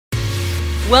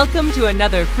Welcome to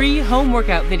another free home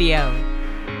workout video.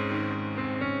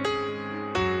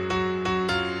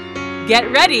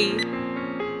 Get ready!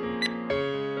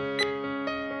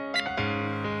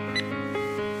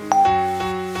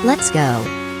 Let's go.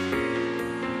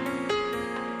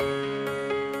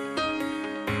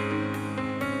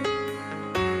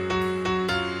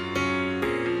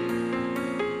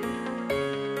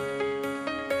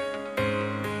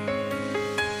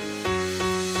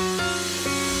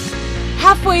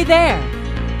 Halfway there.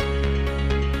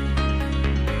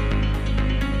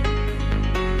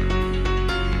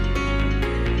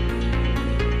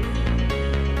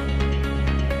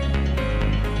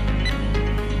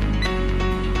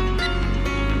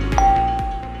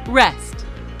 Rest.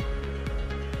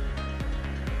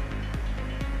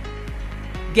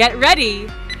 Get ready.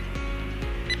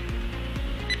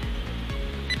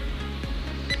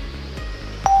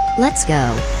 Let's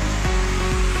go.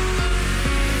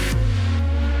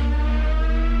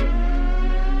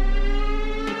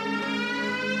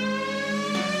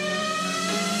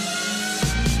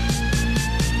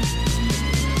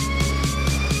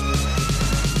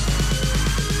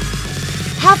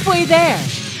 Halfway there.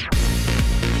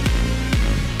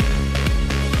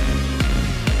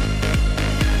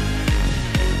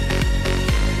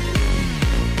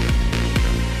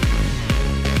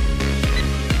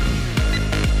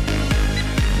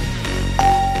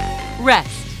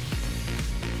 Rest.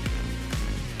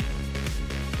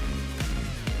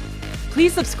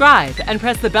 Please subscribe and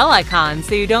press the bell icon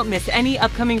so you don't miss any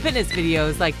upcoming fitness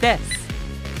videos like this.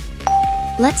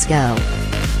 Let's go.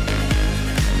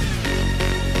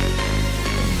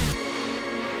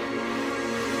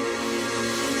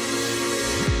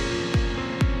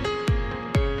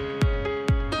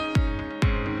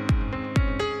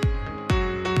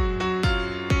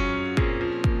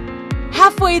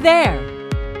 Halfway there.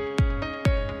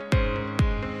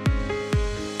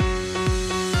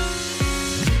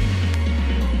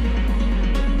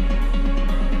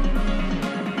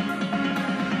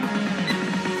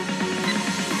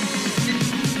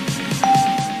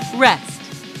 Rest.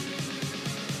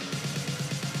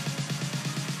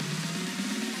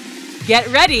 Get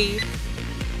ready.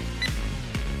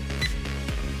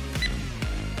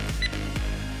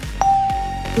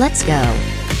 Let's go.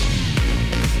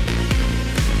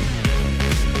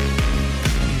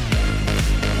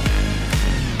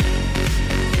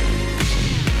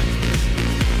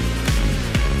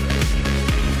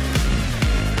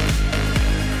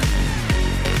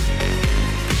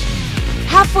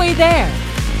 Halfway there.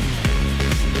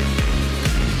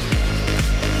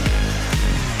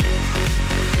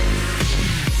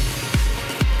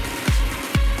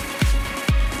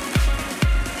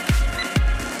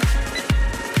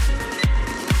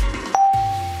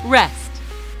 Rest.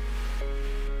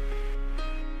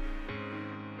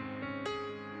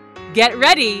 Get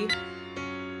ready.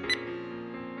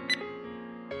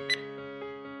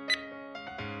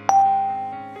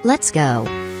 Let's go.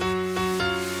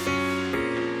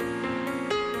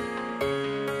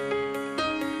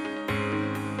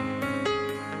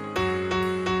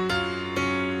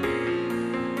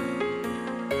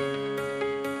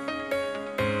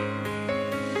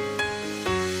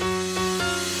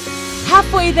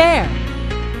 Halfway there.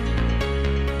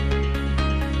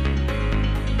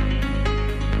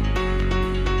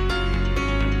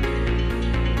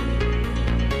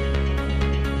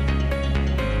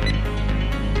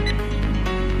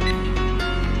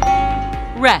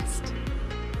 Rest.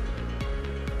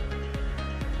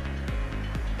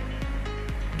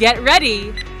 Get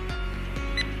ready.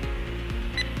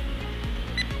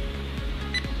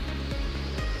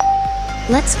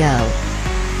 Let's go.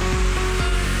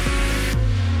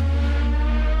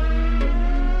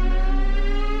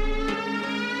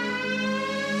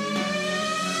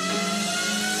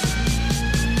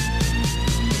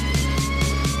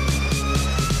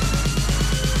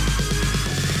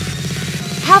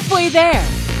 Halfway there.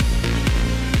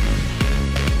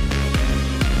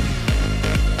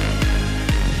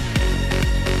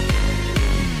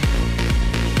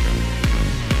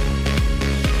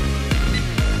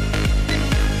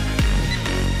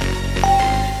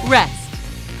 Rest.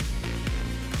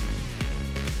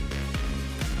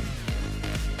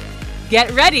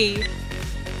 Get ready.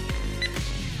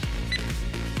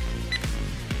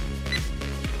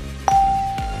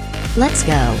 Let's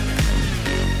go.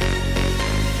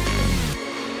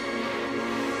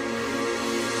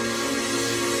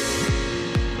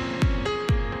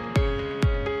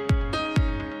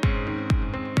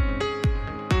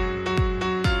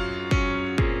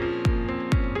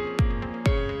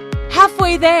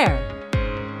 Halfway halfway there.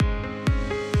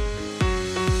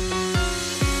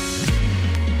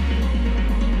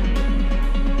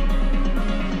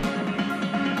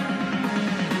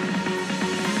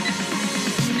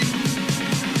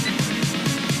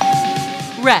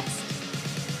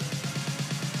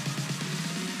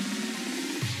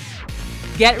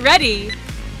 Get ready!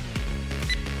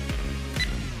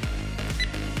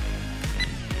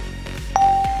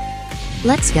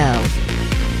 Let's go.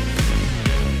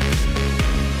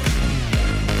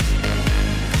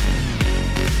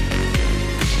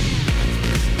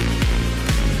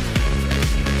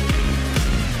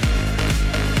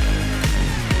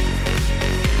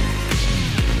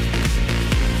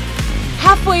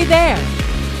 Halfway there!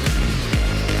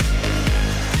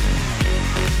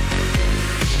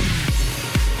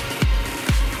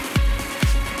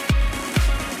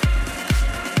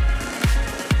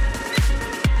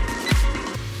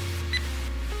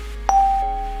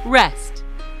 Rest.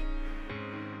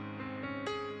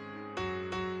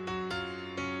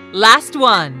 Last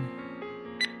one.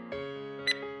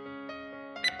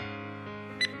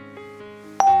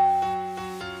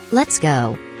 Let's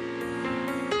go.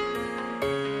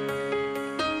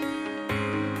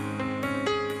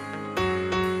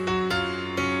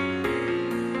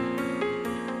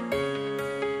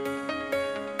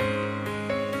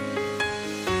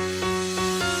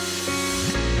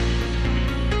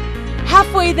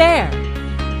 Halfway there!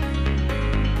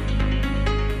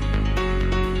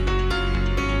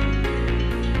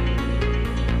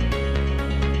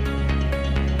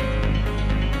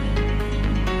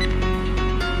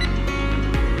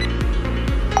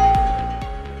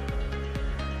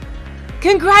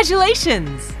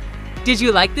 Congratulations! Did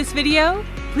you like this video?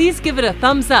 Please give it a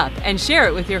thumbs up and share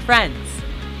it with your friends.